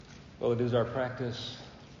Well, it is our practice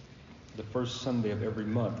the first Sunday of every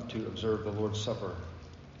month to observe the Lord's Supper.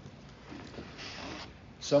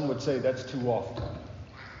 Some would say that's too often.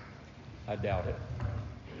 I doubt it.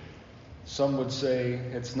 Some would say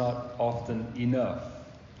it's not often enough.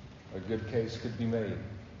 A good case could be made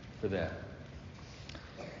for that.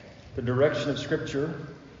 The direction of Scripture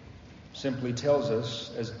simply tells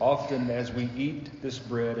us, as often as we eat this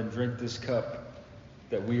bread and drink this cup,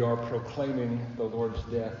 that we are proclaiming the Lord's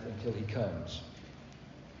death until He comes.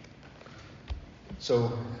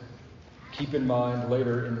 So keep in mind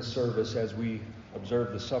later in the service as we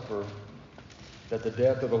observe the supper that the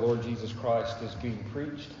death of the Lord Jesus Christ is being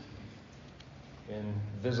preached in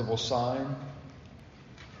visible sign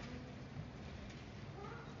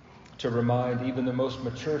to remind even the most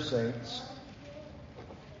mature saints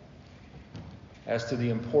as to the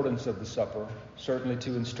importance of the supper, certainly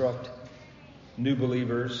to instruct new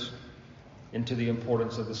believers into the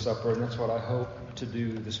importance of the supper, and that's what I hope to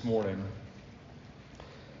do this morning.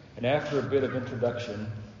 And after a bit of introduction,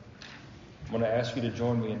 I'm going to ask you to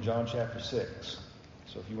join me in John chapter 6.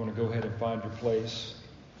 So if you want to go ahead and find your place,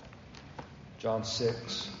 John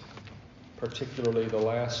 6, particularly the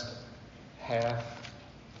last half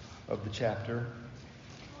of the chapter.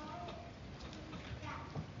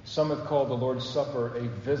 Some have called the Lord's Supper a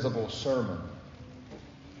visible sermon.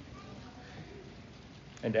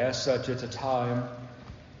 And as such, it's a time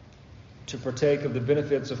to partake of the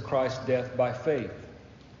benefits of Christ's death by faith,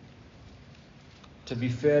 to be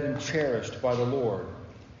fed and cherished by the Lord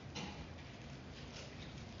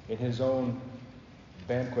in His own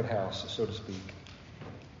banquet house, so to speak.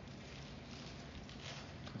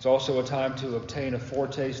 It's also a time to obtain a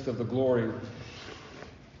foretaste of the glory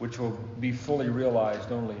which will be fully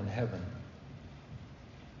realized only in heaven.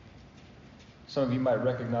 Some of you might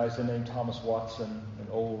recognize the name Thomas Watson, an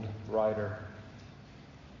old writer.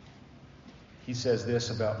 He says this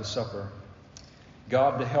about the supper.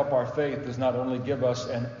 God, to help our faith, does not only give us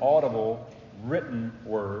an audible, written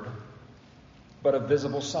word, but a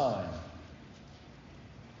visible sign.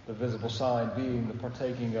 The visible sign being the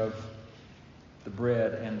partaking of the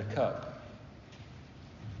bread and the cup.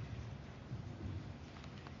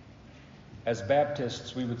 As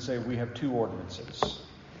Baptists, we would say we have two ordinances: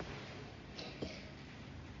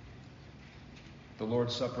 the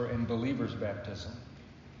Lord's Supper and believer's baptism.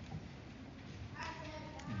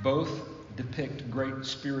 Both depict great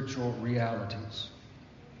spiritual realities.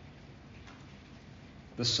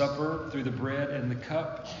 The supper, through the bread and the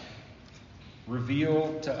cup,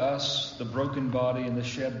 reveal to us the broken body and the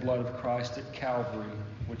shed blood of Christ at Calvary,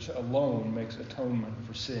 which alone makes atonement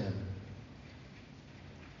for sin.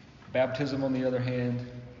 Baptism, on the other hand,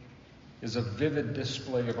 is a vivid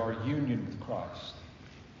display of our union with Christ.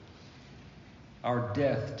 Our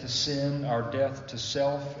death to sin, our death to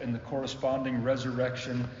self, and the corresponding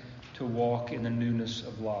resurrection to walk in the newness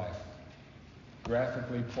of life,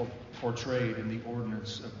 graphically portrayed in the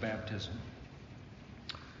ordinance of baptism.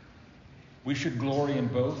 We should glory in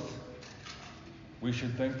both. We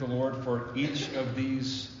should thank the Lord for each of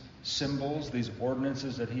these symbols, these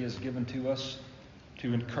ordinances that He has given to us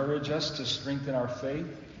to encourage us to strengthen our faith.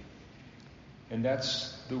 And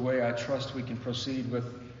that's the way I trust we can proceed with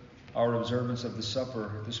our observance of the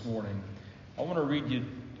supper this morning. I want to read you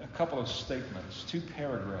a couple of statements, two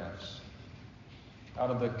paragraphs out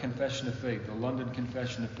of the Confession of Faith, the London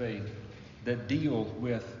Confession of Faith, that deal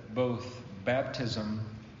with both baptism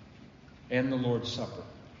and the Lord's Supper.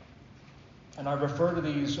 And I refer to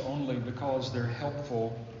these only because they're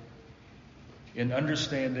helpful in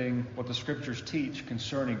understanding what the Scriptures teach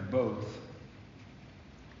concerning both,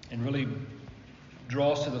 and really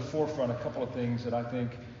draws to the forefront a couple of things that I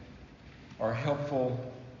think are helpful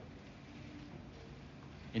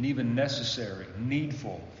and even necessary,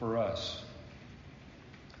 needful for us.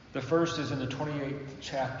 The first is in the 28th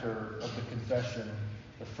chapter of the Confession,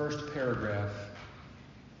 the first paragraph.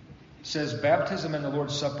 It says, baptism and the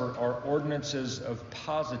Lord's Supper are ordinances of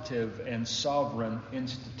positive and sovereign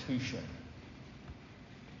institution.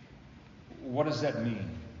 What does that mean,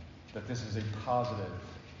 that this is a positive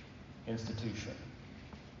institution?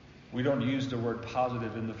 We don't use the word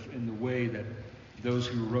positive in the way that those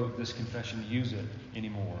who wrote this confession use it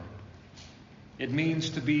anymore. It means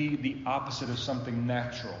to be the opposite of something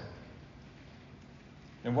natural.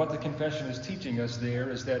 And what the confession is teaching us there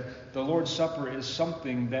is that the Lord's Supper is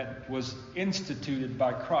something that was instituted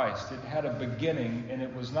by Christ. It had a beginning, and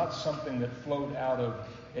it was not something that flowed out of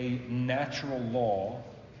a natural law,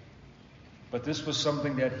 but this was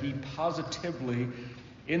something that He positively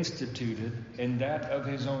instituted, and that of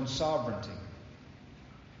His own sovereignty.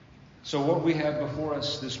 So what we have before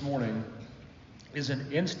us this morning is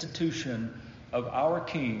an institution of our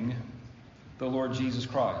King, the Lord Jesus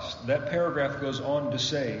Christ. That paragraph goes on to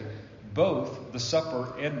say, both the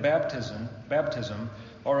supper and baptism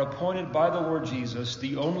are appointed by the Lord Jesus,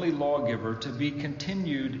 the only lawgiver, to be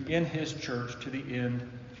continued in his church to the end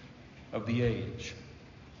of the age.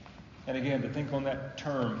 And again, to think on that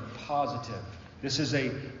term, positive. This is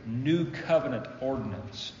a new covenant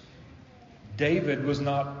ordinance. David was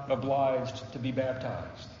not obliged to be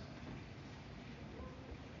baptized.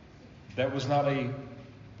 That was not a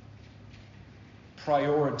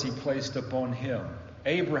priority placed upon him.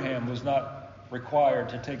 Abraham was not required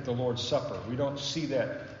to take the Lord's Supper. We don't see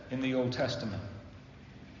that in the Old Testament.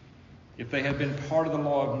 If they had been part of the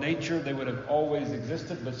law of nature, they would have always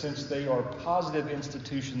existed. But since they are positive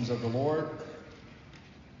institutions of the Lord,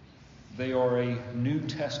 they are a New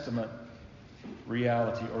Testament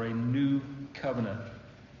reality or a new covenant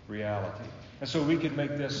reality. And so we could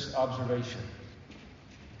make this observation.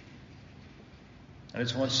 And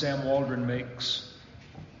it's one Sam Waldron makes.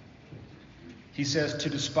 He says, to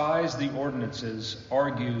despise the ordinances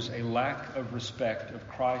argues a lack of respect of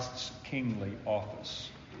Christ's kingly office.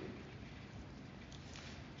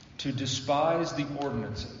 To despise the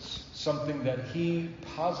ordinances, something that he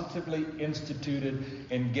positively instituted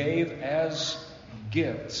and gave as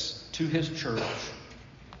gifts to his church,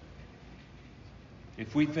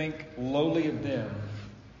 if we think lowly of them,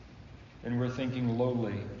 then we're thinking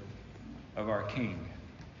lowly of our King.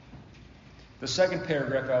 The second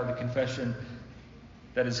paragraph out of the confession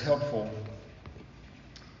that is helpful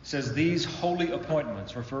says, these holy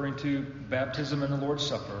appointments, referring to baptism and the Lord's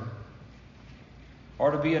Supper,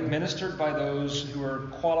 are to be administered by those who are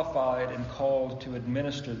qualified and called to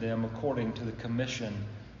administer them according to the commission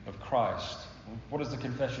of Christ. What does the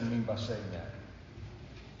confession mean by saying that?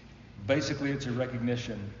 Basically, it's a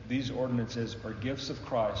recognition these ordinances are gifts of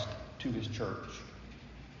Christ to his church.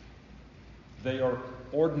 They are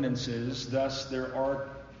ordinances, thus there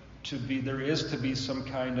is to be some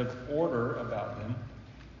kind of order about them.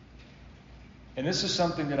 And this is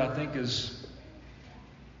something that I think is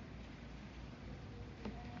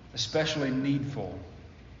especially needful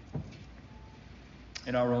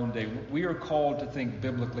in our own day. We are called to think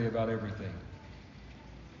biblically about everything.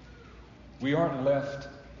 We aren't left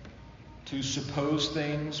to suppose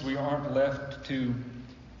things. We aren't left to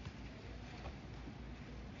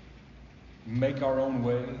make our own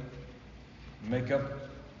way, make up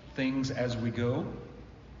things as we go.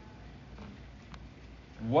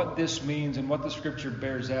 What this means and what the Scripture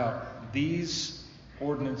bears out, these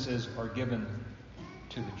ordinances are given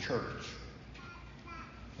to the church.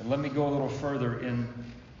 And let me go a little further in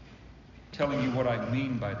telling you what I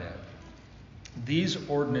mean by that. These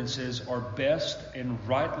ordinances are best and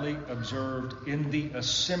rightly observed in the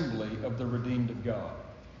assembly of the redeemed of God.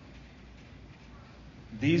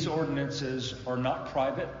 These ordinances are not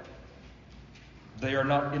private. They are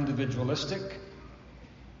not individualistic.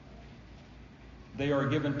 They are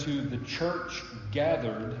given to the church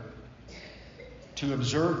gathered to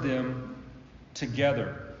observe them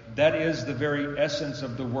together. That is the very essence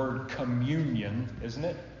of the word communion, isn't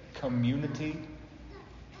it? Community.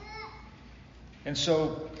 And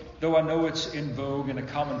so, though I know it's in vogue and a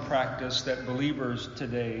common practice that believers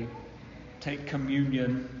today take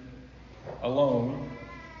communion alone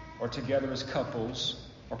or together as couples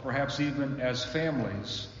or perhaps even as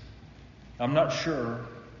families, I'm not sure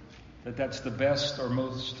that that's the best or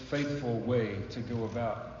most faithful way to go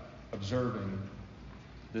about observing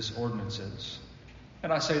this ordinances.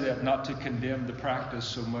 And I say that not to condemn the practice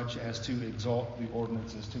so much as to exalt the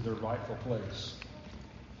ordinances to their rightful place.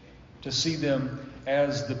 To see them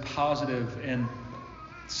as the positive and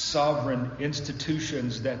sovereign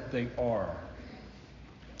institutions that they are.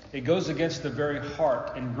 It goes against the very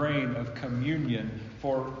heart and grain of communion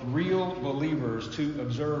for real believers to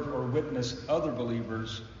observe or witness other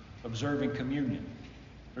believers observing communion.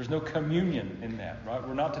 There's no communion in that, right?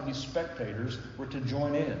 We're not to be spectators, we're to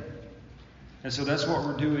join in. And so that's what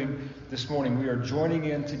we're doing this morning. We are joining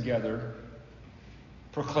in together,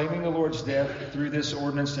 proclaiming the Lord's death through this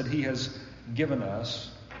ordinance that he has given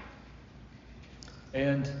us.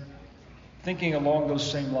 And thinking along those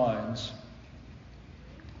same lines,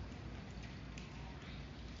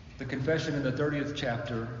 the confession in the 30th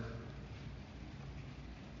chapter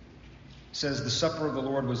says the supper of the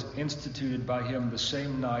Lord was instituted by him the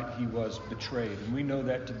same night he was betrayed. And we know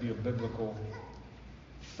that to be a biblical,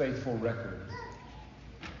 faithful record.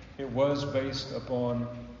 It was based upon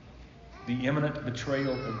the imminent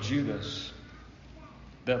betrayal of Judas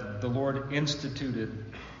that the Lord instituted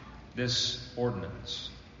this ordinance.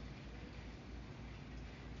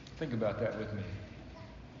 Think about that with me.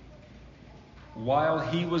 while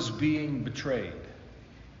he was being betrayed,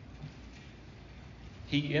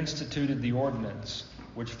 he instituted the ordinance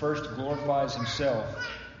which first glorifies himself,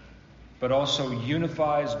 but also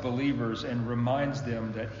unifies believers and reminds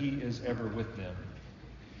them that he is ever with them.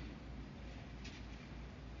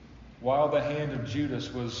 While the hand of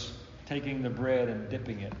Judas was taking the bread and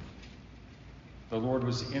dipping it, the Lord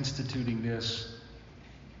was instituting this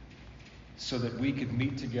so that we could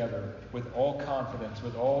meet together with all confidence,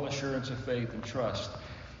 with all assurance of faith and trust,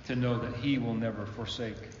 to know that he will never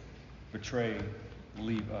forsake, betray,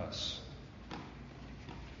 leave us.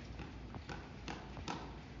 I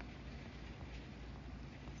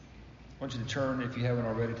want you to turn, if you haven't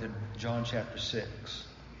already, to John chapter 6.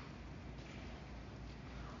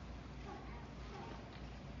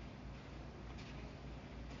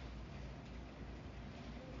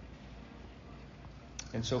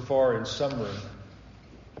 And so far, in summary,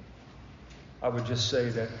 I would just say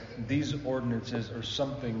that these ordinances are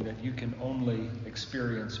something that you can only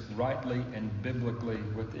experience rightly and biblically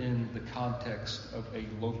within the context of a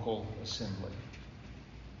local assembly.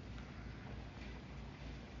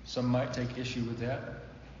 Some might take issue with that,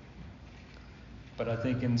 but I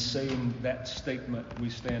think in saying that statement, we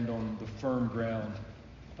stand on the firm ground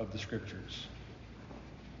of the Scriptures.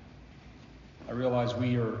 I realize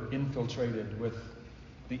we are infiltrated with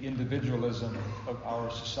the individualism of our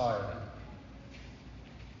society.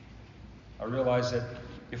 I realize that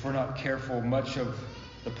if we're not careful, much of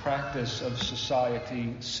the practice of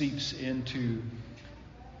society seeps into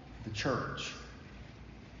the church.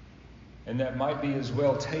 And that might be as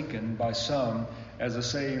well taken by some as a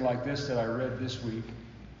saying like this that I read this week,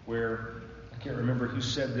 where I can't remember who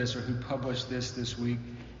said this or who published this week.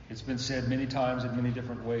 It's been said many times in many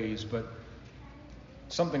different ways, but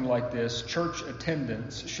something like this: church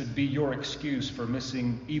attendance should be your excuse for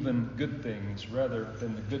missing even good things, rather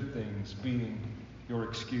than the good things being your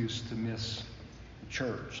excuse to miss the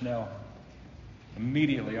church. Now,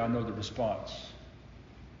 immediately I know the response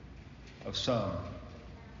of some.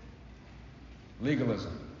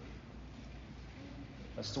 Legalism.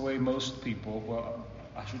 That's the way most people, well,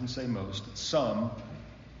 I shouldn't say most, some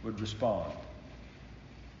would respond.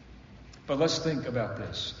 But let's think about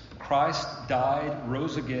this. Christ died,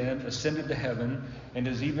 rose again, ascended to heaven, and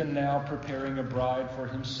is even now preparing a bride for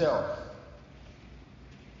himself.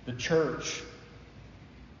 The church,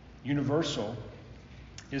 universal,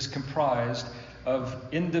 is comprised of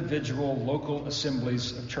individual local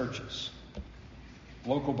assemblies of churches,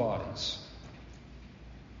 local bodies.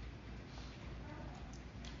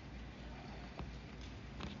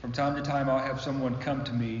 From time to time, I'll have someone come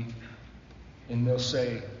to me and they'll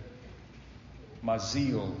say, "My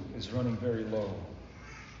zeal is running very low.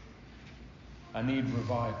 I need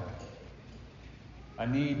revival. I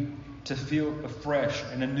need to feel afresh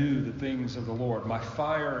and anew the things of the Lord. My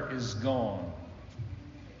fire is gone."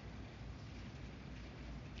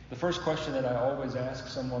 The first question that I always ask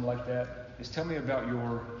someone like that is, tell me about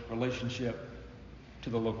your relationship to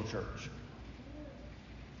the local church.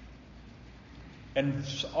 And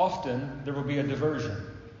often there will be a diversion.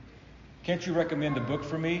 Can't you recommend a book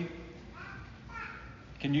for me?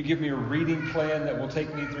 Can you give me a reading plan that will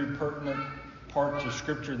take me through pertinent parts of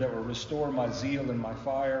Scripture that will restore my zeal and my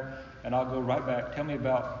fire? And I'll go right back. Tell me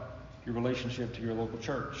about your relationship to your local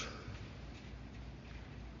church.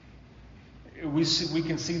 We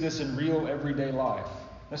can see this in real everyday life.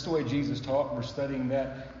 That's the way Jesus taught. We're studying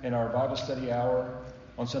that in our Bible study hour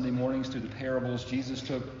on Sunday mornings through the parables. Jesus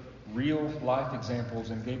took real life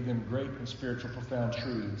examples and gave them great and spiritual profound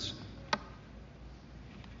truths.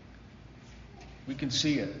 We can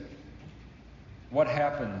see it. What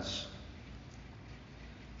happens?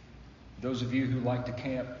 Those of you who like to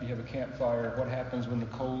camp, you have a campfire. What happens when the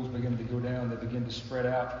coals begin to go down? They begin to spread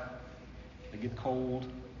out. They get cold.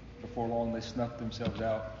 Before long, they snuff themselves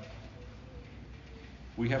out.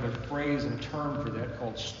 We have a phrase and a term for that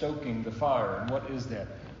called stoking the fire. And what is that?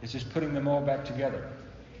 It's just putting them all back together.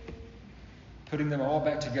 Putting them all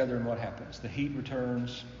back together, and what happens? The heat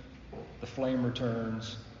returns, the flame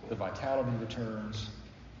returns, the vitality returns.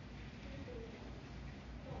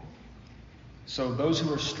 So those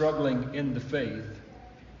who are struggling in the faith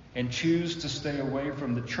and choose to stay away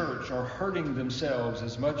from the church are hurting themselves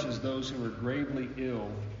as much as those who are gravely ill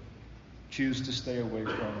choose to stay away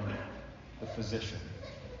from the physician.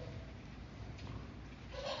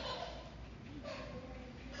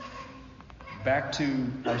 Back to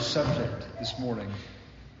our subject this morning.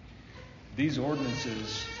 These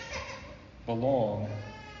ordinances belong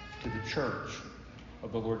to the church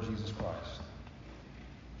of the Lord Jesus Christ.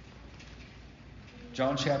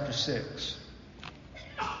 John chapter 6.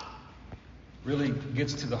 really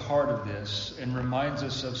gets to the heart of this and reminds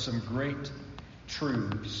us of some great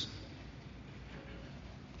truths.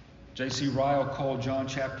 J.C. Ryle called John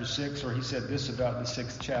chapter 6, or he said this about the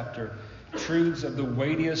 6th chapter: truths of the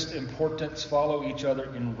weightiest importance follow each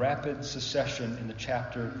other in rapid succession in the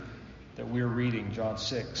chapter that we're reading, John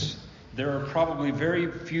 6. There are probably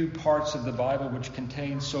very few parts of the Bible which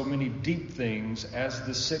contain so many deep things as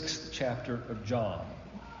the 6th chapter of John.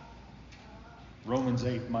 Romans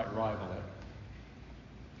 8 might rival it.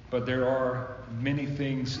 But there are many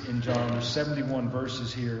things in John. There's 71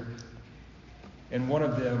 verses here. And one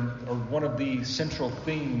of them, or one of the central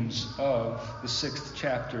themes of the 6th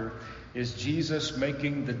chapter, is Jesus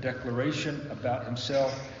making the declaration about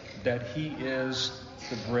himself that he is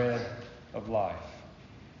the bread of life.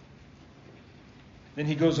 Then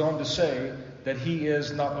he goes on to say that he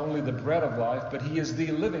is not only the bread of life, but he is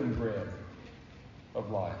the living bread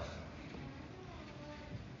of life.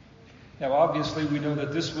 Now, obviously, we know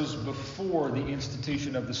that this was before the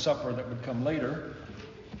institution of the supper that would come later.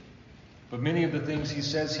 But many of the things he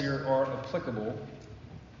says here are applicable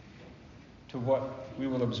to what we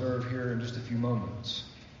will observe here in just a few moments.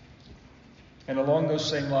 And along those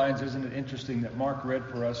same lines, isn't it interesting that Mark read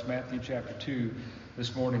for us Matthew chapter 2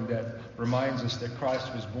 this morning that reminds us that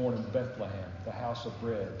Christ was born in Bethlehem, the house of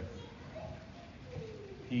bread,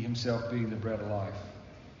 he himself being the bread of life.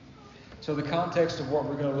 So the context of what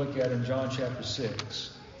we're going to look at in John chapter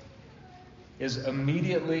 6 is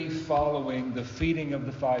immediately following the feeding of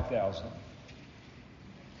the 5,000,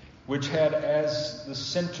 which had as the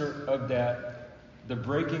center of that the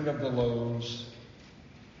breaking of the loaves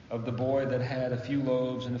of the boy that had a few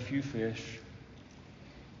loaves and a few fish.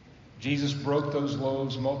 Jesus broke those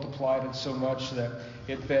loaves, multiplied it so much that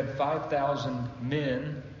it fed 5,000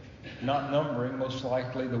 men, not numbering most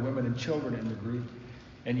likely the women and children in the group,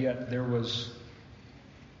 and yet there was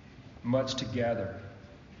much to gather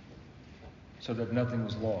so that nothing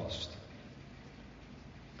was lost.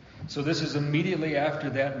 So this is immediately after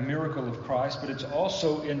that miracle of Christ, but it's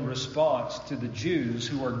also in response to the Jews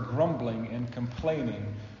who are grumbling and complaining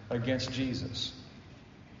against Jesus.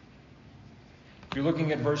 If you're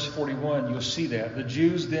looking at verse 41, you'll see that. The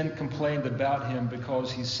Jews then complained about him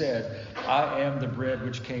because he said, "I am the bread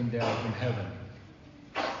which came down from heaven."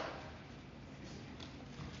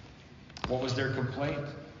 What was their complaint?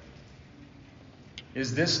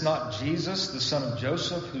 Is this not Jesus, the son of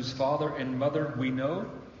Joseph, whose father and mother we know?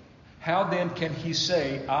 How then can he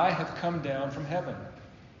say, "I have come down from heaven"?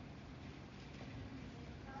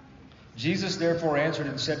 Jesus therefore answered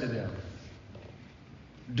and said to them,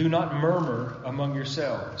 "Do not murmur among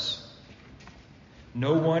yourselves.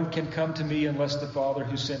 No one can come to me unless the Father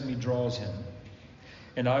who sent me draws him,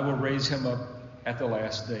 and I will raise him up at the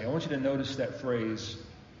last day." I want you to notice that phrase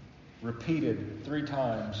repeated 3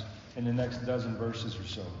 times in the next dozen verses or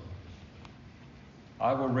so.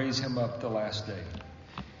 I will raise him up the last day.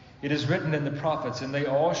 It is written in the prophets, and they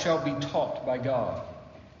all shall be taught by God.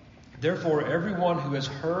 Therefore, everyone who has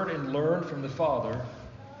heard and learned from the Father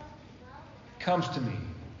comes to me.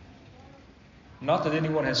 Not that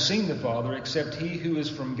anyone has seen the Father, except he who is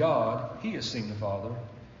from God, he has seen the Father.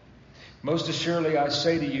 Most assuredly I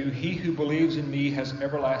say to you, he who believes in me has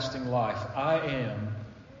everlasting life. I am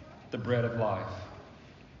the bread of life.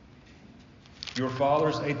 Your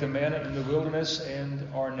fathers ate the manna in the wilderness and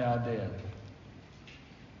are now dead.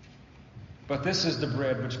 But this is the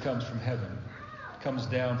bread which comes from heaven, comes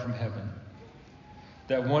down from heaven,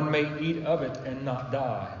 that one may eat of it and not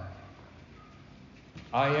die.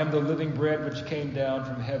 I am the living bread which came down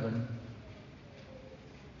from heaven.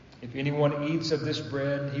 If anyone eats of this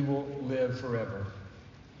bread, he will live forever.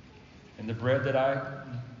 And the bread that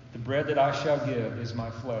I shall give is my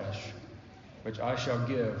flesh, which I shall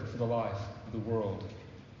give for the life of the world.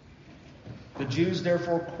 The Jews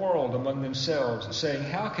therefore quarreled among themselves, saying,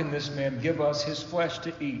 "How can this man give us his flesh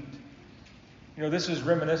to eat?" You know, this is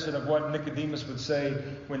reminiscent of what Nicodemus would say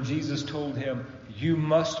when Jesus told him, "You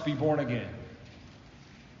must be born again."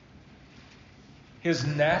 His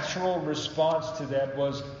natural response to that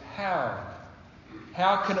was, how?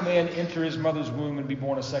 How can a man enter his mother's womb and be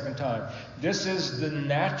born a second time? This is the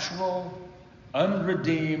natural,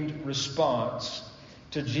 unredeemed response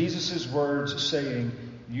to Jesus' words saying,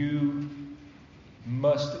 "You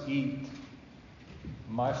must eat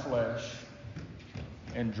my flesh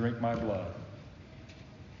and drink my blood."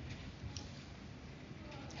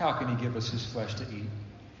 How can he give us his flesh to eat?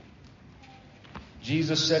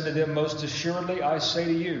 Jesus said to them, "Most assuredly I say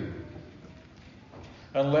to you,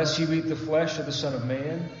 unless you eat the flesh of the Son of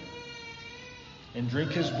Man and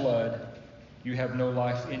drink his blood, you have no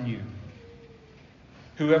life in you.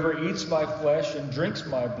 Whoever eats my flesh and drinks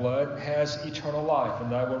my blood has eternal life,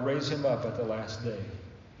 and I will raise him up at the last day.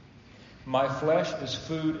 My flesh is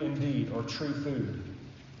food indeed, or true food,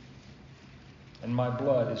 and my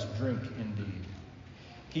blood is drink indeed.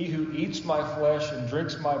 He who eats my flesh and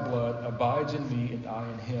drinks my blood abides in me, and I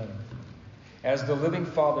in him. As the living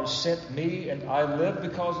Father sent me, and I live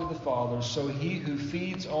because of the Father, so he who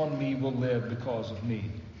feeds on me will live because of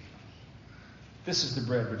me. This is the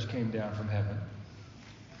bread which came down from heaven.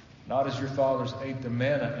 Not as your fathers ate the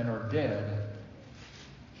manna and are dead.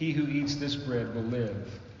 He who eats this bread will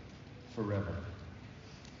live forever.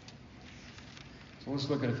 So let's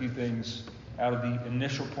look at a few things out of the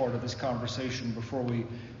initial part of this conversation before we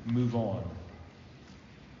move on.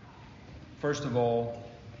 First of all,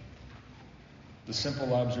 the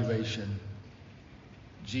simple observation: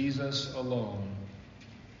 Jesus alone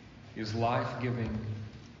is life-giving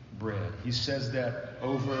bread. He says that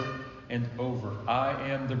over and over. I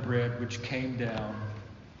am the bread which came down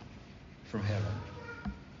from heaven.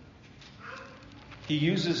 He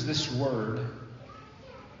uses this word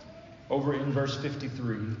over in verse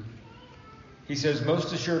 53. He says,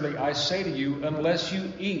 most assuredly, I say to you, unless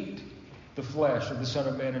you eat the flesh of the Son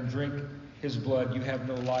of Man and drink his blood, you have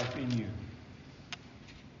no life in you.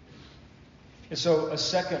 And so a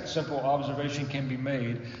second simple observation can be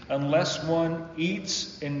made. Unless one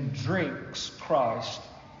eats and drinks Christ,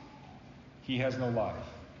 he has no life.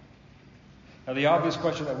 Now the obvious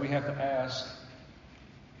question that we have to ask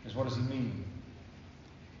is, what does he mean?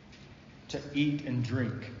 To eat and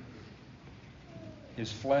drink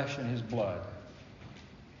his flesh and his blood.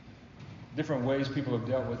 Different ways people have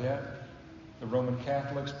dealt with that. The Roman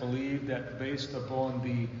Catholics believe that based upon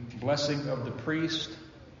the blessing of the priest,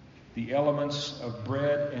 the elements of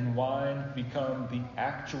bread and wine become the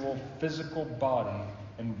actual physical body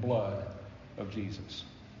and blood of Jesus.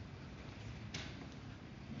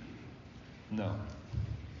 No.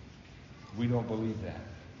 We don't believe that.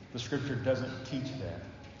 The Scripture doesn't teach that.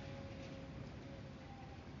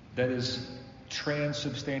 That is,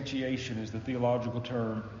 transubstantiation is the theological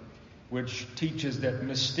term, which teaches that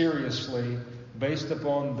mysteriously, based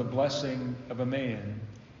upon the blessing of a man,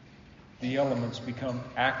 the elements become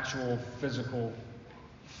actual physical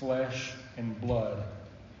flesh and blood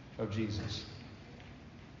of Jesus.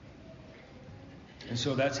 And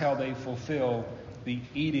so that's how they fulfill the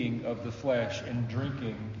eating of the flesh and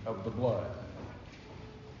drinking of the blood.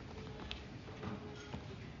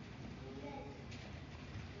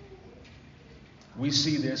 We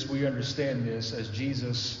see this, we understand this as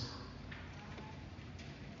Jesus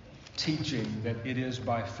teaching that it is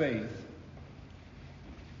by faith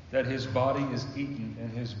that his body is eaten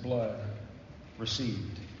and his blood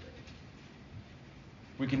received.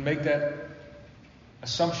 We can make that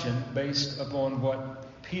assumption based upon what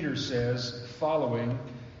Peter says following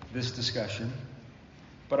this discussion.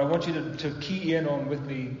 But I want you to key in on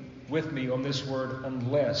with me on this word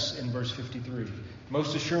unless in verse 53.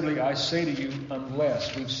 Most assuredly I say to you,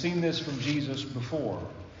 unless. We've seen this from Jesus before.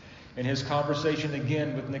 In his conversation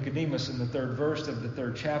again with Nicodemus in the 3rd verse of the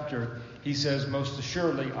 3rd chapter, he says, most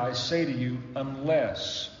assuredly I say to you,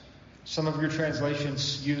 unless. Some of your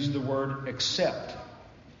translations use the word except.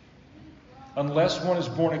 Unless one is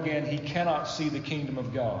born again, he cannot see the kingdom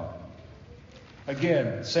of God.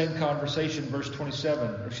 Again, same conversation, verse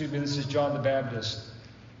 27. This is John the Baptist.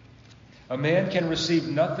 A man can receive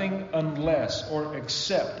nothing unless or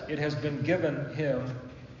except it has been given him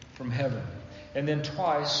from heaven. And then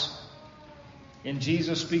twice, in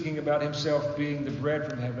Jesus speaking about himself being the bread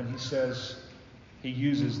from heaven, he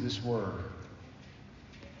uses this word.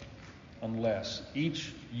 Unless.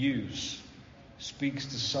 Each use speaks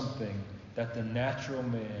to something that the natural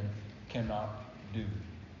man cannot do.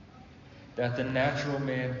 That the natural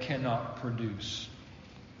man cannot produce.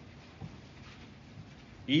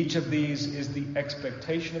 Each of these is the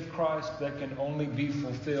expectation of Christ that can only be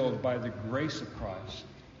fulfilled by the grace of Christ.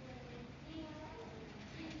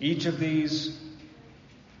 Each of these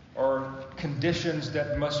are conditions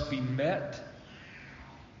that must be met,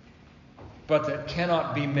 but that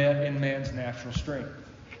cannot be met in man's natural strength.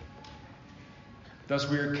 Thus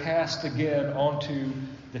we are cast again onto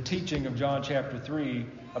the teaching of John chapter 3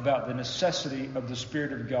 about the necessity of the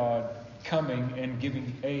Spirit of God coming and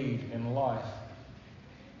giving aid and life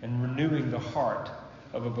and renewing the heart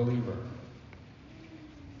of a believer.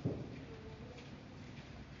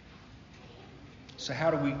 So how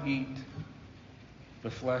do we eat the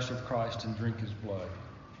flesh of Christ and drink his blood?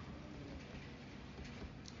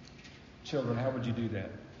 Children, how would you do that?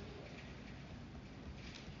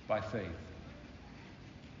 By faith.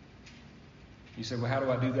 You say, well, how do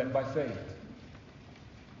I do that by faith?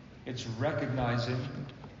 It's recognizing,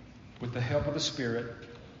 with the help of the Spirit,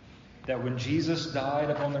 that when Jesus died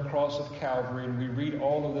upon the cross of Calvary, and we read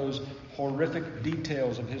all of those horrific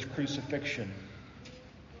details of his crucifixion,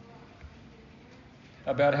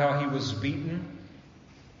 about how he was beaten,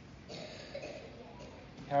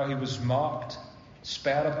 how he was mocked,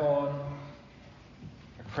 spat upon,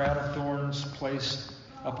 a crown of thorns placed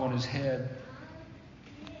upon his head,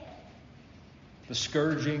 the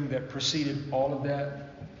scourging that preceded all of that.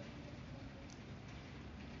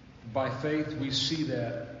 By faith, we see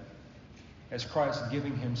that as Christ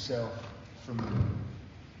giving himself for me.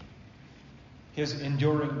 His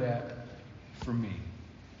enduring that for me.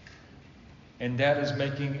 And that is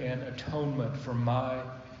making an atonement for my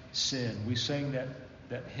sin. We sang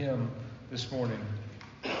that hymn this morning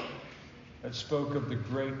that spoke of the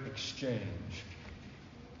great exchange.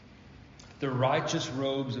 The righteous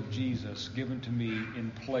robes of Jesus given to me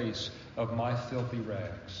in place of my filthy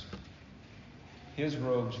rags. His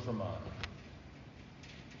robes for mine.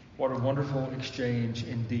 What a wonderful exchange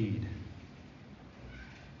indeed.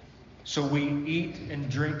 So we eat and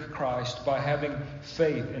drink Christ by having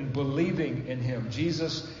faith and believing in him.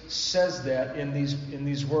 Jesus says that in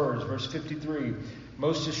these words, verse 53.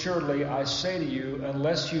 Most assuredly, I say to you,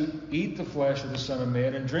 unless you eat the flesh of the Son of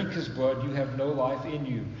Man and drink his blood, you have no life in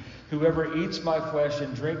you. Whoever eats my flesh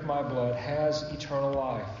and drink my blood has eternal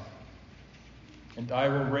life. And I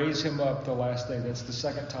will raise him up the last day. That's the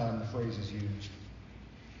second time the phrase is used.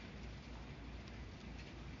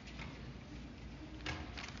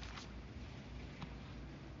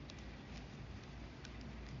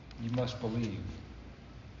 You must believe,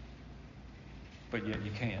 but yet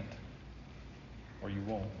you can't, or you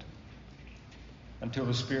won't, until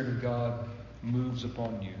the Spirit of God moves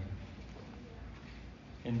upon you.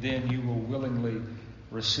 And then you will willingly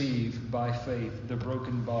receive by faith the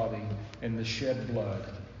broken body and the shed blood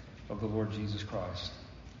of the Lord Jesus Christ.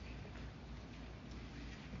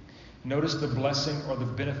 Notice the blessing or the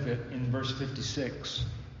benefit in verse 56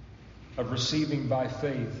 of receiving by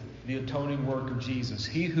faith the atoning work of Jesus.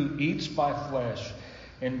 He who eats my flesh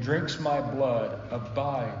and drinks my blood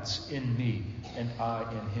abides in me, and I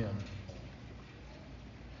in him.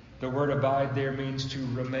 The word abide there means to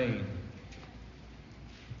remain.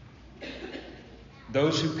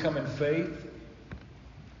 Those who come in faith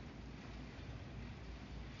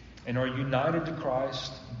and are united to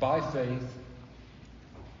Christ by faith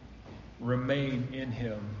remain in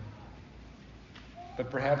him. But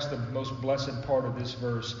perhaps the most blessed part of this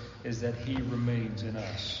verse is that he remains in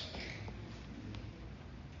us.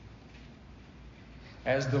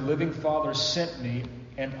 As the living Father sent me,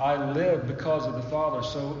 and I live because of the Father,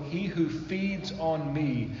 so he who feeds on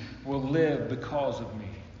me will live because of me.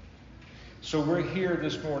 So we're here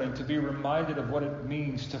this morning to be reminded of what it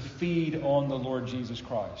means to feed on the Lord Jesus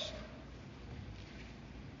Christ.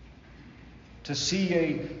 To see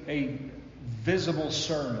a visible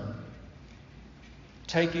sermon,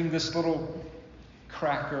 taking this little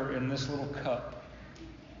cracker and this little cup,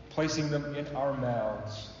 placing them in our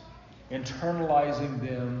mouths, internalizing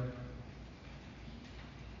them.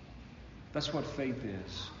 That's what faith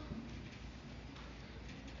is.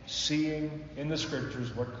 Seeing in the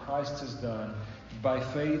Scriptures what Christ has done. By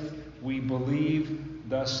faith, we believe,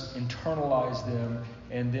 thus internalize them,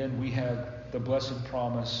 and then we have the blessed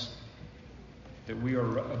promise that we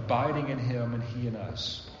are abiding in him and he in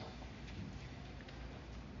us.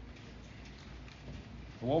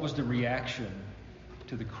 What was the reaction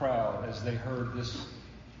to the crowd as they heard this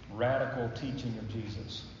radical teaching of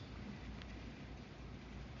Jesus?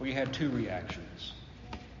 We had two reactions.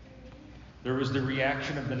 There was the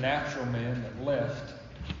reaction of the natural man that left,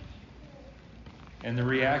 and the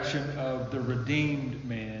reaction of the redeemed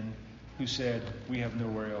man who said, we have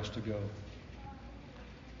nowhere else to go.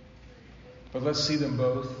 But let's see them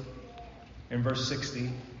both in verse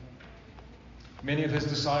 60. Many of his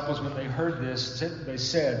disciples, when they heard this, they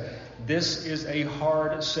said, this is a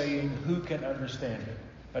hard saying. Who can understand it?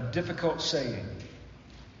 A difficult saying.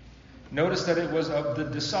 Notice that it was of the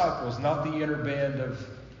disciples, not the inner band of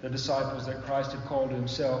the disciples that Christ had called to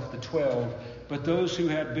himself, the 12, but those who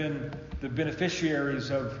had been the beneficiaries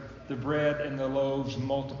of the bread and the loaves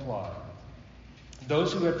multiplied.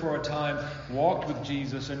 Those who had for a time walked with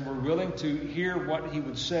Jesus and were willing to hear what he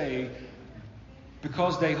would say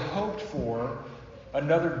because they hoped for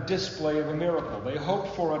another display of a miracle. They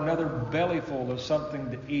hoped for another bellyful of something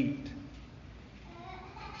to eat.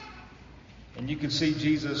 And you can see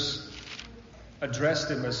Jesus addressed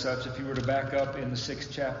them as such. If you were to back up in the 6th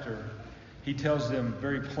chapter, he tells them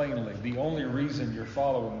very plainly, the only reason you're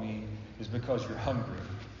following me is because you're hungry.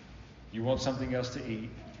 You want something else to eat.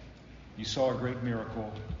 You saw a great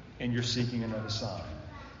miracle, and you're seeking another sign.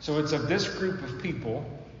 So it's of this group of people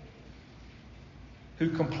who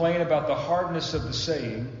complain about the hardness of the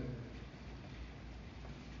saying.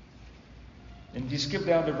 And if you skip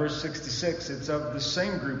down to verse 66, it's of the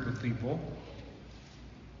same group of people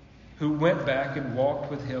who went back and walked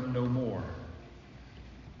with him no more.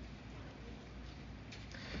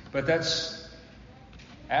 But that's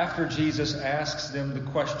after Jesus asks them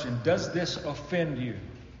the question, does this offend you?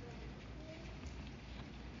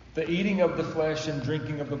 The eating of the flesh and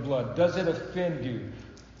drinking of the blood, does it offend you?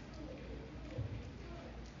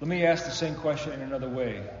 Let me ask the same question in another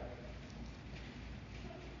way.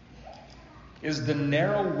 Is the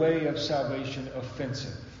narrow way of salvation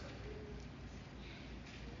offensive?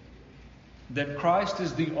 That Christ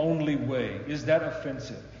is the only way, is that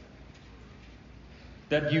offensive?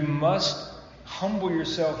 That you must humble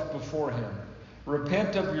yourself before Him,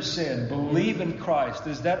 repent of your sin, believe in Christ,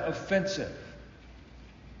 is that offensive?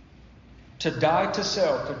 To die to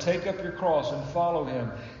self, to take up your cross and follow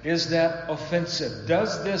Him, is that offensive?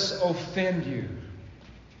 Does this offend you?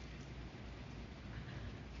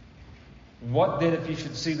 What then if you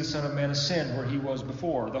should see the Son of Man ascend where He was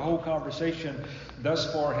before? The whole conversation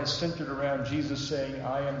thus far has centered around Jesus saying,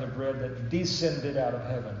 I am the bread that descended out of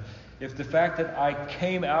heaven. If the fact that I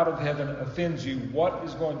came out of heaven offends you, what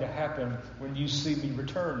is going to happen when you see me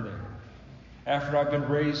return there after I've been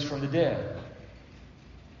raised from the dead?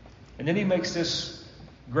 And then He makes this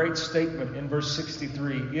great statement in verse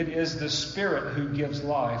 63. It is the Spirit who gives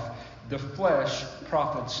life. The flesh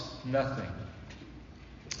profits nothing.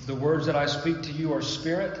 The words that I speak to you are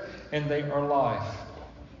spirit and they are life.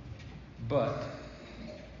 But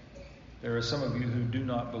there are some of you who do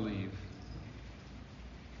not believe.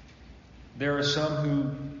 There are some who,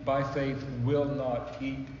 by faith, will not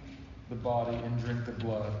eat the body and drink the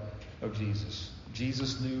blood of Jesus.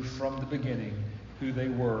 Jesus knew from the beginning who they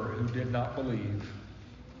were who did not believe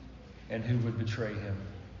and who would betray Him.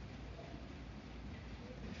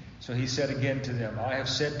 So He said again to them, I have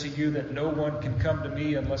said to you that no one can come to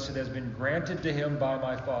me unless it has been granted to him by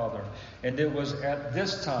my Father. And it was at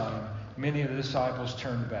this time many of the disciples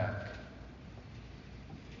turned back.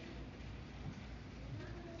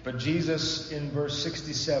 But Jesus, in verse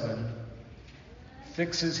 67,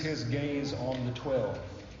 fixes His gaze on the 12.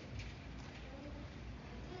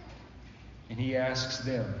 And He asks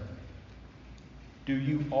them, do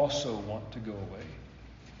you also want to go away?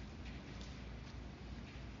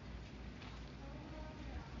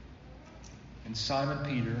 And Simon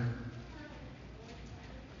Peter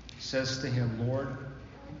says to Him, Lord,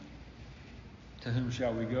 to whom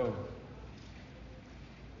shall we go?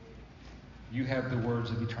 You have the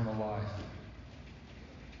words of eternal life.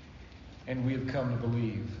 And we have come to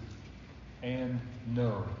believe and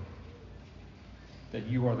know that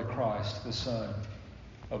you are the Christ, the Son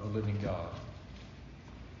of the living God.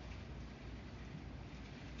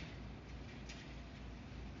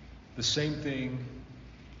 The same thing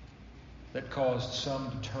that caused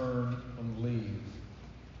some to turn and leave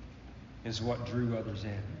is what drew others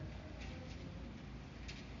in.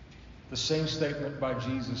 The same statement by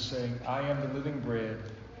Jesus saying, I am the living bread,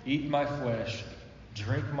 eat my flesh,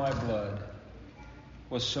 drink my blood,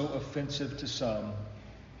 was so offensive to some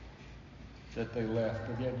that they left.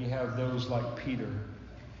 But yet you have those like Peter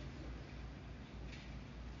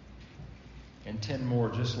and 10 more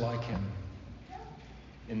just like him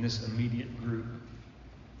in this immediate group.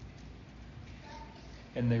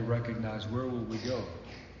 And they recognize, where will we go?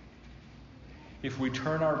 If we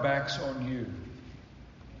turn our backs on you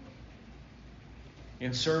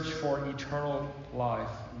in search for eternal life,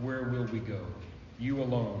 where will we go? You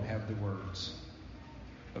alone have the words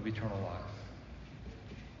of eternal life.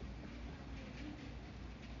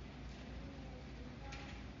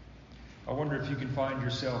 I wonder if you can find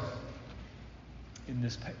yourself in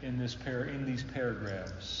these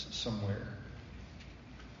paragraphs somewhere.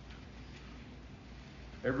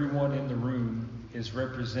 Everyone in the room is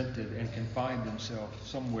represented and can find themselves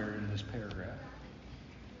somewhere in this paragraph.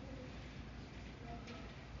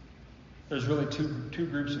 There's really two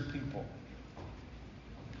groups of people.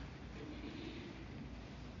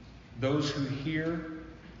 Those who hear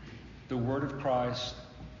the word of Christ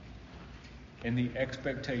and the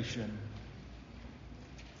expectation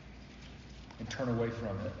and turn away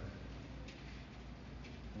from it,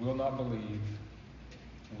 will not believe,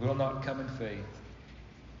 will not come in faith,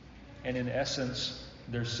 and in essence,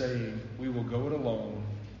 they're saying, we will go it alone,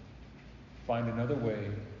 find another way.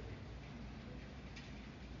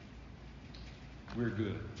 We're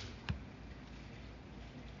good.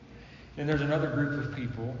 And there's another group of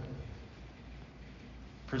people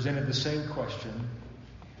presented the same question,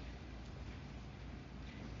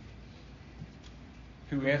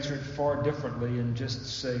 who answer it far differently and just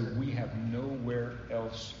say, we have nowhere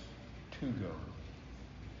else to go.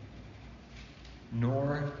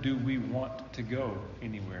 Nor do we want to go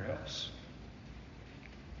anywhere else.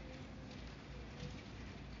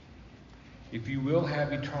 If you will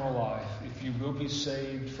have eternal life, if you will be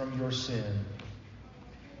saved from your sin,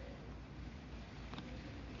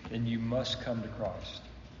 then you must come to Christ.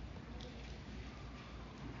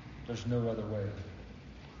 There's no other way.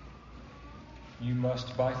 You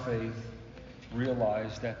must, by faith,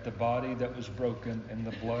 realize that the body that was broken and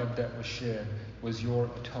the blood that was shed was your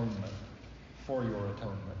atonement, for your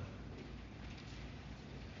atonement.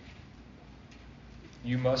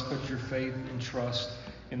 You must put your faith and trust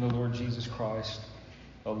in the Lord Jesus Christ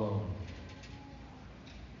alone.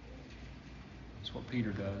 That's what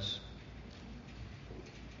Peter does.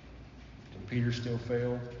 Did Peter still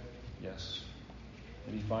fail? Yes.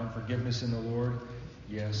 Did he find forgiveness in the Lord?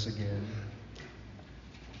 Yes, again.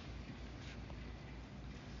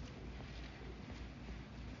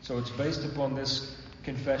 So it's based upon this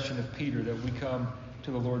confession of Peter that we come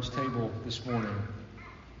to the Lord's table this morning.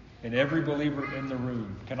 And every believer in the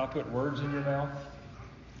room, can I put words in your mouth?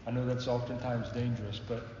 I know that's oftentimes dangerous,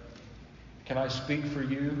 but can I speak for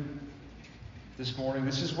you this morning?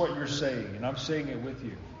 This is what you're saying, and I'm saying it with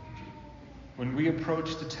you. When we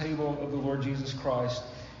approach the table of the Lord Jesus Christ,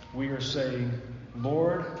 we are saying,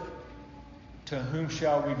 Lord, to whom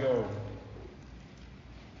shall we go?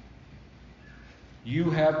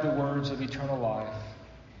 You have the words of eternal life.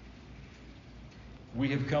 We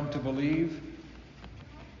have come to believe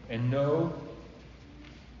and know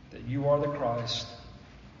that you are the Christ,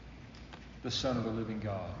 the Son of the living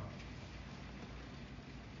God.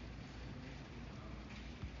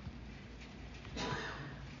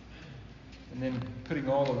 And then putting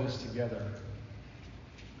all of this together,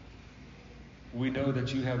 we know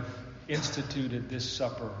that you have instituted this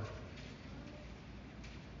supper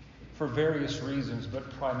for various reasons, but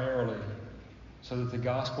primarily so that the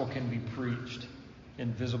gospel can be preached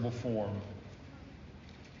in visible form.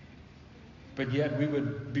 But yet we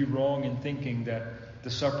would be wrong in thinking that the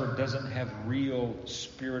supper doesn't have real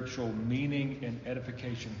spiritual meaning and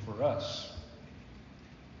edification for us.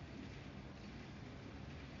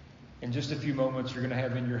 In just a few moments, you're going to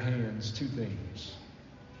have in your hands two things.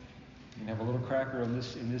 You can have a little cracker in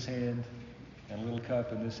this hand and a little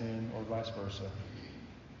cup in this hand, or vice versa.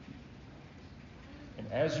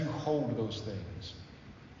 And as you hold those things,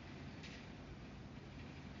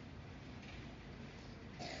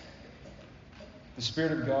 the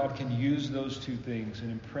Spirit of God can use those two things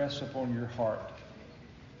and impress upon your heart.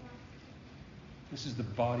 This is the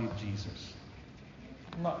body of Jesus.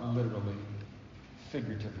 Not literally,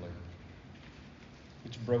 figuratively.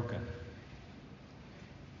 It's broken.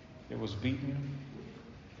 It was beaten,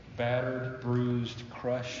 battered, bruised,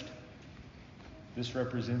 crushed. This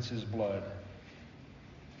represents his blood.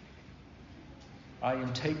 I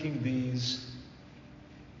am taking these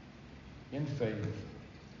in faith,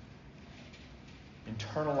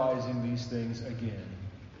 internalizing these things again,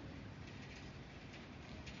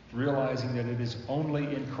 realizing that it is only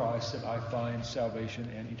in Christ that I find salvation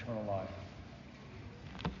and eternal life.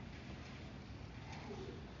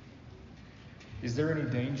 Is there any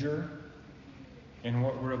danger in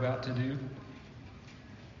what we're about to do?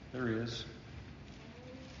 There is.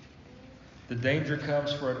 The danger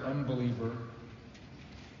comes for an unbeliever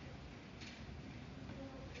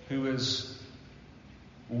who is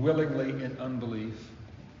willingly in unbelief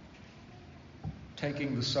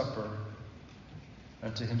taking the supper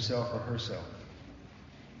unto himself or herself.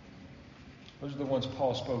 Those are the ones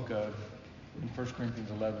Paul spoke of in 1 Corinthians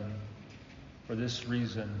 11. For this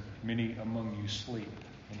reason, many among you sleep.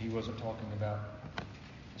 And he wasn't talking about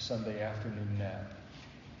a Sunday afternoon nap.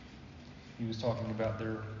 He was talking about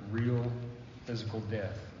their real physical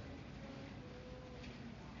death.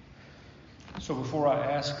 So before I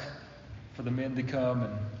ask for the men to come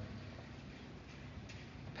and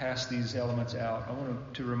pass these elements out, I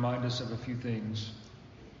want to remind us of a few things.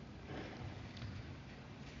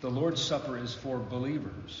 The Lord's Supper is for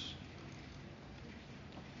believers.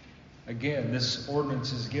 Again, this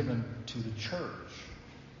ordinance is given to the church.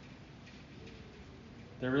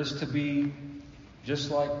 There is to be,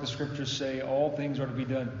 just like the scriptures say, all things are to be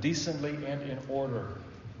done decently and in order.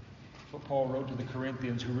 That's what Paul wrote to the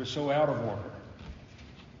Corinthians, who were so out of order,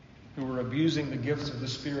 who were abusing the gifts of the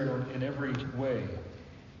Spirit in every way.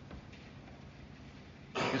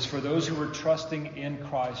 It's for those who are trusting in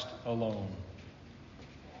Christ alone,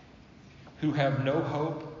 who have no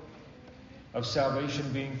hope of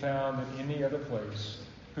salvation being found in any other place,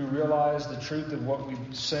 who realize the truth of what we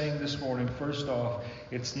sang this morning. First off,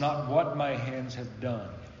 it's not what my hands have done.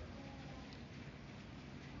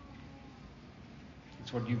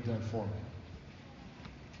 It's what you've done for me.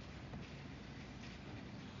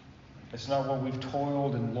 It's not what we've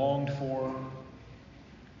toiled and longed for.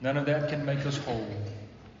 None of that can make us whole.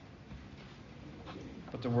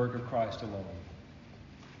 But the work of Christ alone.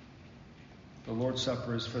 The Lord's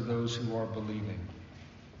Supper is for those who are believing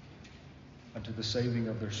unto the saving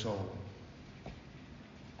of their soul.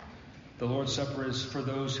 The Lord's Supper is for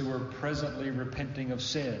those who are presently repenting of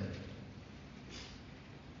sin.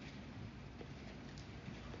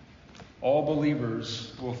 All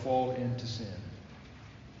believers will fall into sin.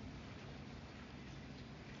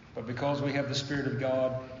 But because we have the Spirit of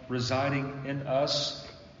God residing in us,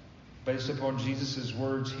 based upon Jesus'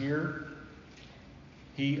 words here,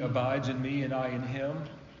 He abides in me and I in Him,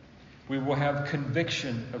 we will have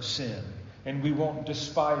conviction of sin, and we won't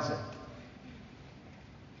despise it.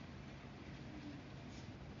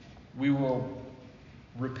 We will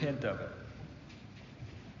repent of it,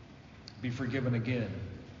 be forgiven again.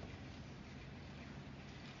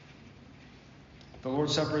 The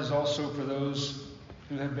Lord's Supper is also for those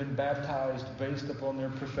who have been baptized based upon their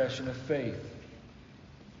profession of faith.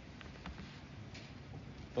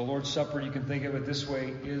 The Lord's Supper, you can think of it this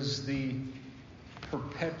way, is the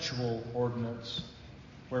perpetual ordinance,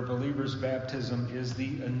 where believers' baptism is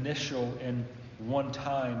the initial and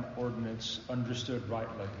one-time ordinance understood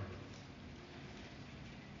rightly.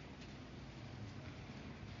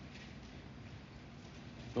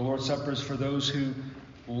 The Lord's Supper is for those who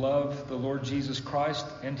love the Lord Jesus Christ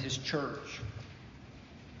and His church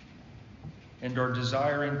and are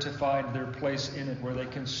desiring to find their place in it where they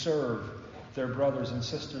can serve their brothers and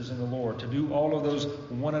sisters in the Lord, to do all of those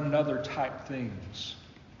one another type things.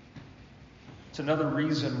 It's another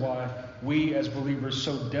reason why we as believers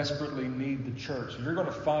so desperately need the church. If you're going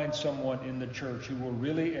to find someone in the church who will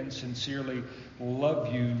really and sincerely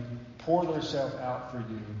love you, pour themselves out for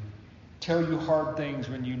you, tell you hard things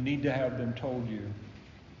when you need to have them told you,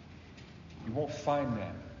 you won't find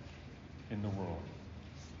that in the world.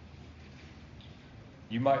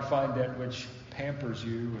 You might find that which pampers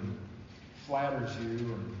you and flatters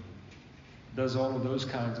you and does all of those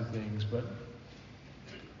kinds of things, but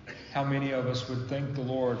how many of us would thank the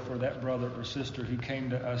Lord for that brother or sister who came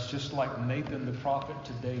to us just like Nathan the prophet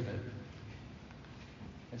to David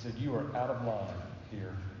and said, "You are out of line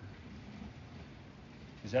here."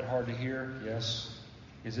 Is that hard to hear? Yes.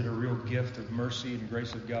 Is it a real gift of mercy and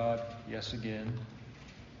grace of God? Yes, again.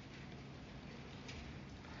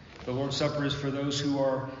 The Lord's Supper is for those who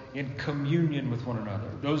are in communion with one another,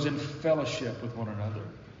 those in fellowship with one another,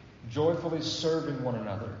 joyfully serving one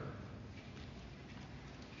another.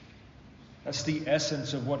 That's the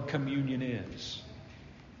essence of what communion is.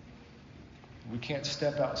 We can't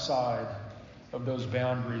step outside of those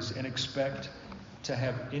boundaries and expect to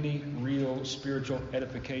have any real spiritual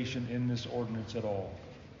edification in this ordinance at all.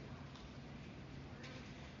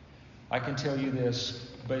 I can tell you this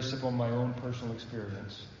based upon my own personal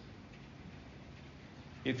experience.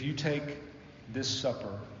 If you take this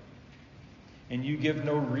supper and you give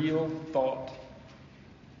no real thought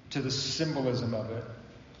to the symbolism of it,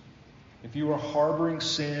 if you are harboring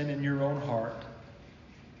sin in your own heart,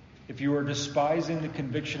 if you are despising the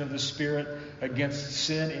conviction of the Spirit against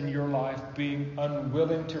sin in your life, being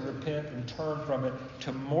unwilling to repent and turn from it,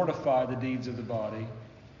 to mortify the deeds of the body,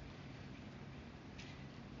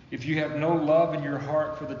 if you have no love in your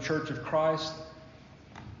heart for the church of Christ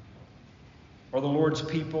or the Lord's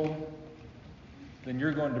people, then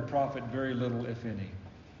you're going to profit very little, if any,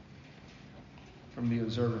 from the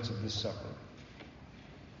observance of this supper.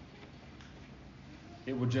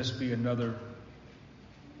 It would just be another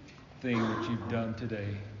thing that you've done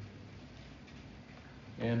today,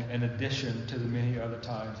 and in addition to the many other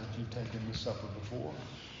times that you've taken the supper before.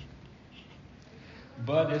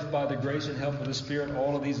 But if by the grace and help of the Spirit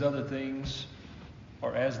all of these other things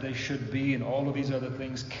are as they should be, and all of these other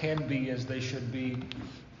things can be as they should be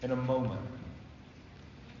in a moment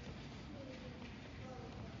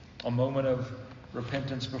of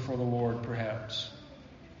repentance before the Lord perhaps,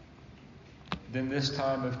 then this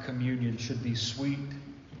time of communion should be sweet,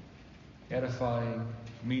 edifying,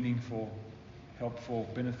 meaningful, helpful,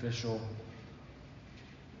 beneficial,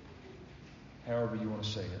 however you want to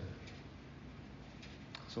say it.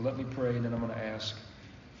 So let me pray, and then I'm going to ask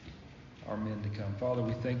our men to come. Father,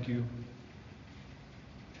 we thank you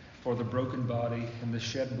for the broken body and the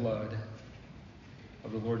shed blood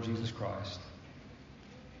of the Lord Jesus Christ.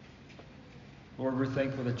 Lord, we're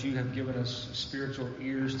thankful that you have given us spiritual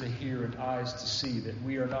ears to hear and eyes to see, that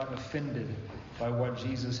we are not offended by what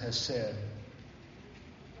Jesus has said.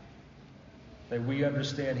 That we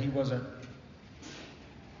understand he wasn't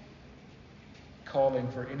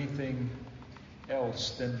calling for anything else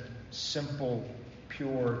than simple,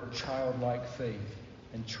 pure, childlike faith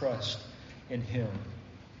and trust in him.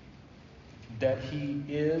 That he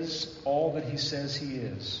is all that he says he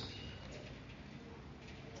is.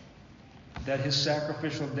 That his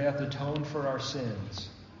sacrificial death atoned for our sins.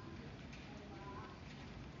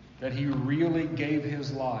 That he really gave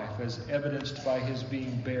his life as evidenced by his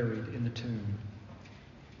being buried in the tomb.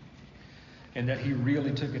 And that he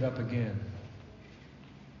really took it up again.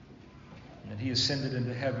 And he ascended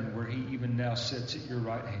into heaven where he even now sits at your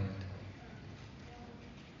right hand.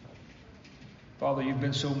 Father, you've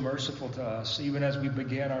been so merciful to us, even as we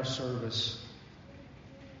began our service,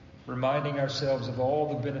 reminding ourselves of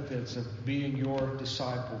all the benefits of being your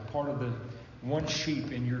disciple, part of the one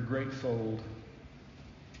sheep in your great fold.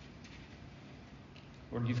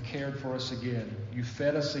 Lord, you've cared for us again. You've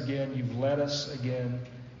fed us again. You've led us again.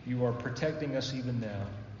 You are protecting us even now.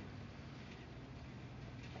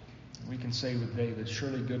 We can say with David,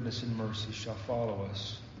 surely goodness and mercy shall follow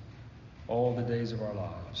us all the days of our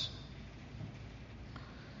lives.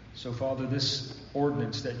 So, Father, this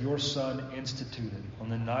ordinance that your Son instituted on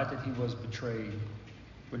the night that he was betrayed,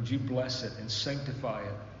 would you bless it and sanctify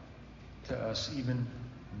it to us even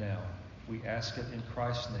now? We ask it in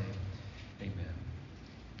Christ's name. Amen.